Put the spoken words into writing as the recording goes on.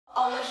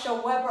Alicia,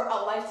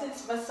 a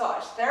licensed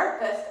massage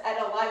therapist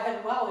at Alive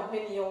and Well in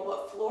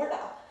Mineola, Florida.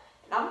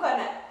 And I'm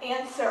going to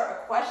answer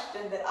a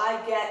question that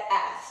I get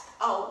asked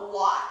a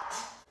lot.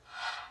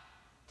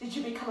 Did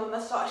you become a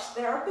massage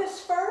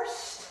therapist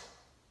first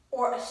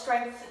or a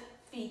strength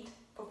feat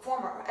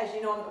performer? As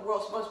you know, I'm the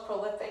world's most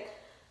prolific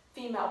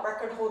female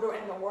record holder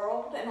in the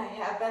world, and I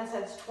have been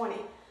since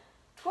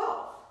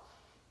 2012.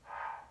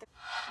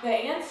 The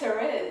answer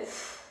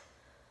is,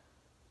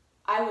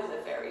 I was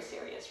a very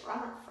serious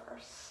runner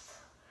first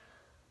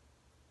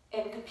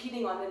and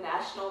competing on the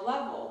national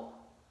level.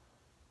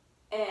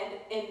 And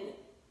in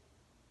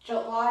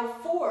July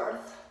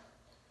 4th,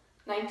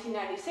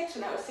 1996,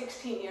 when I was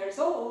 16 years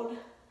old,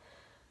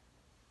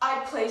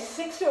 I placed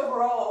 6th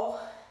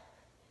overall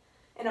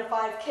in a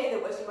 5K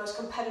that was the most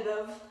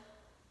competitive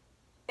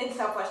in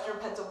southwestern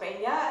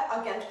Pennsylvania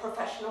against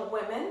professional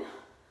women.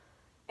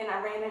 And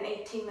I ran an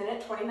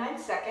 18-minute,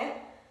 29-second.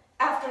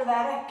 After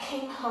that, I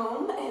came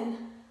home and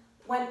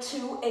went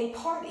to a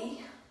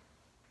party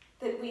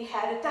that we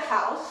had at the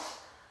house.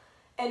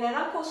 And an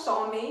uncle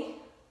saw me,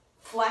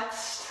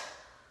 flexed,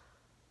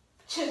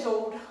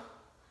 chiseled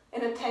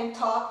in a tank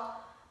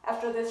top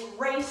after this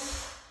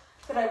race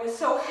that I was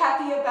so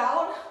happy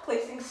about,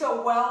 placing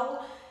so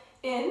well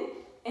in.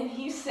 And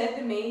he said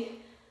to me,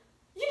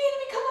 "You need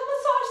to become a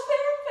massage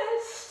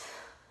therapist."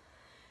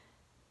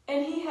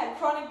 And he had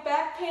chronic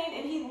back pain,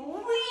 and he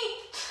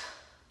leaped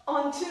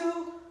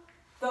onto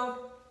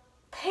the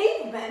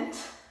pavement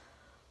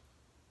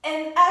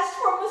and asked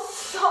for a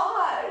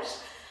massage.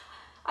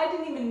 I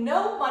didn't even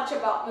know much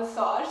about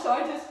massage, so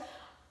I just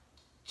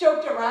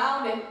joked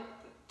around and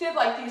did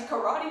like these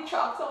karate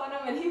chops on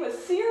him, and he was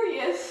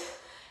serious.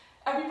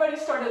 Everybody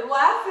started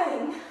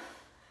laughing.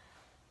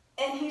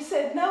 And he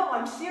said, "No,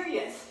 I'm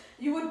serious.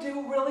 You would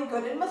do really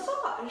good in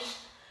massage."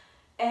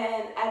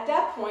 And at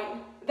that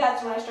point,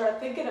 that's when I started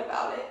thinking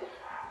about it.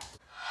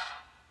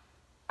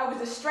 I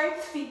was a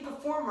strength feat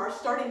performer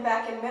starting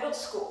back in middle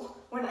school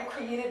when I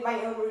created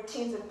my own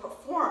routines and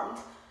performed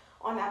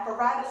on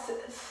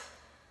apparatuses.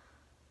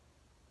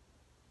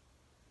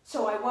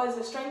 So I was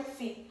a strength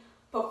feat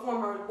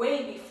performer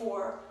way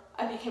before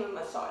I became a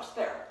massage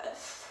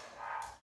therapist.